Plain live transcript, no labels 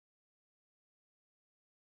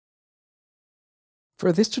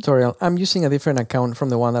For this tutorial, I'm using a different account from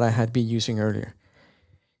the one that I had been using earlier.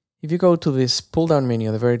 If you go to this pull-down menu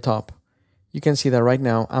at the very top, you can see that right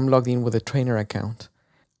now I'm logged in with a trainer account.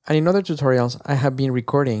 And in other tutorials, I have been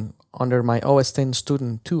recording under my OS X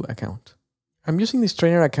Student 2 account. I'm using this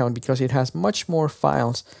trainer account because it has much more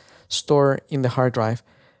files stored in the hard drive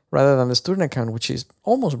rather than the student account, which is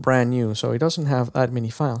almost brand new, so it doesn't have that many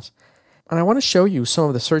files. And I want to show you some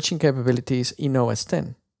of the searching capabilities in OS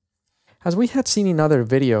X. As we had seen in other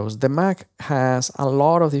videos, the Mac has a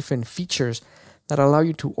lot of different features that allow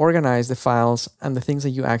you to organize the files and the things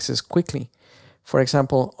that you access quickly. For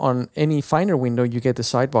example, on any Finder window, you get the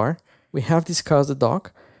sidebar. We have discussed the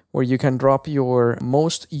dock, where you can drop your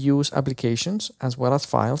most used applications as well as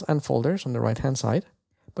files and folders on the right-hand side.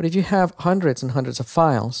 But if you have hundreds and hundreds of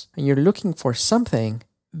files and you're looking for something,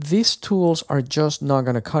 these tools are just not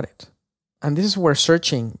going to cut it. And this is where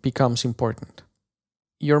searching becomes important.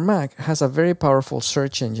 Your Mac has a very powerful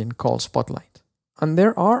search engine called Spotlight. And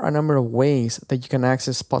there are a number of ways that you can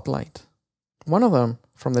access Spotlight. One of them,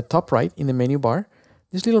 from the top right in the menu bar,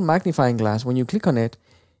 this little magnifying glass, when you click on it,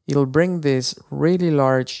 it'll bring this really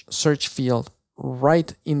large search field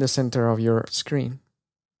right in the center of your screen.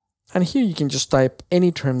 And here you can just type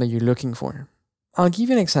any term that you're looking for. I'll give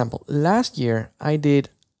you an example. Last year, I did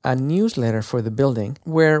a newsletter for the building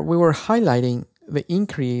where we were highlighting the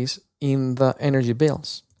increase in the energy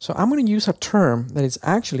bills. So I'm going to use a term that is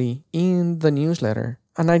actually in the newsletter.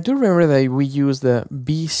 And I do remember that we use the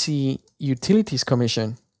BC Utilities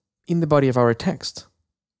Commission in the body of our text.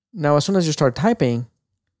 Now, as soon as you start typing,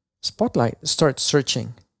 Spotlight starts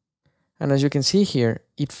searching. And as you can see here,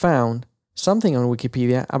 it found something on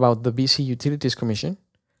Wikipedia about the BC Utilities Commission.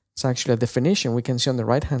 It's actually a definition. We can see on the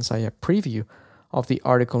right-hand side a preview of the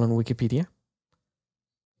article on Wikipedia.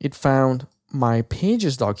 It found my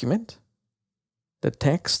Pages document, the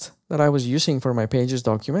text that I was using for my Pages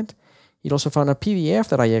document. It also found a PDF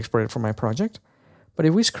that I exported for my project. But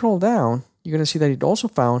if we scroll down, you're going to see that it also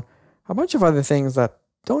found a bunch of other things that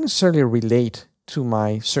don't necessarily relate to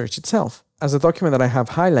my search itself, as the document that I have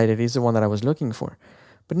highlighted is the one that I was looking for.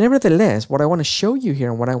 But nevertheless, what I want to show you here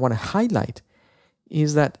and what I want to highlight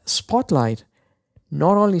is that Spotlight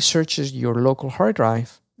not only searches your local hard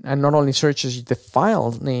drive and not only searches the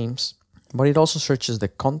file names, but it also searches the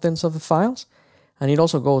contents of the files, and it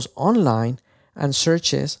also goes online and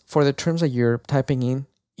searches for the terms that you're typing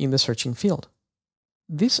in the searching field.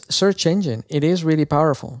 This search engine, it is really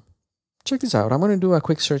powerful. Check this out. I'm going to do a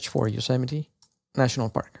quick search for Yosemite National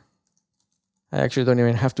Park. I actually don't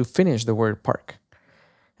even have to finish the word park.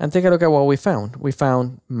 And take a look at what we found. We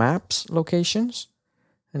found maps locations.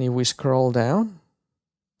 And if we scroll down,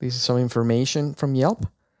 this is some information from Yelp.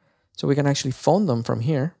 So we can actually phone them from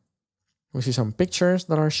here. We see some pictures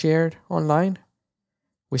that are shared online.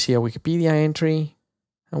 We see a Wikipedia entry.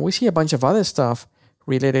 And we see a bunch of other stuff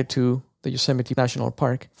related to the Yosemite National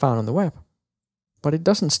Park found on the web. But it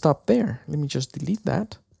doesn't stop there. Let me just delete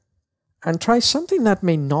that. And try something that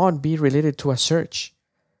may not be related to a search,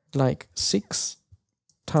 like 6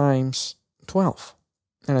 times 12.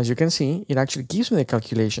 And as you can see, it actually gives me the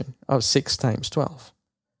calculation of 6 times 12,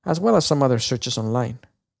 as well as some other searches online.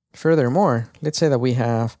 Furthermore, let's say that we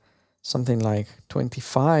have something like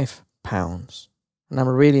 25 pounds. And I'm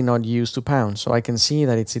really not used to pounds, so I can see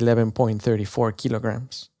that it's 11.34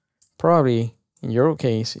 kilograms. Probably, in your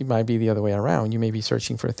case, it might be the other way around. You may be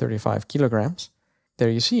searching for 35 kilograms. There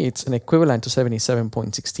you see, it's an equivalent to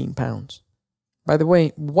 77.16 pounds. By the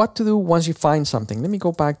way, what to do once you find something? Let me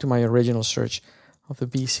go back to my original search of the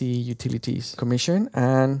BC Utilities Commission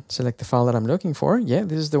and select the file that I'm looking for. Yeah,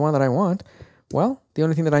 this is the one that I want. Well, the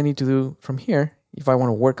only thing that I need to do from here, if I want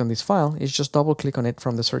to work on this file, is just double click on it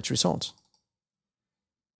from the search results.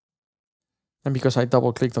 And because I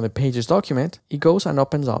double clicked on the Pages document, it goes and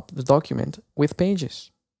opens up the document with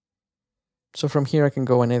Pages. So from here I can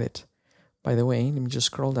go and edit. By the way, let me just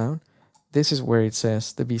scroll down. This is where it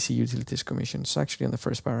says the BC Utilities Commission. It's actually in the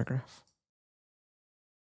first paragraph.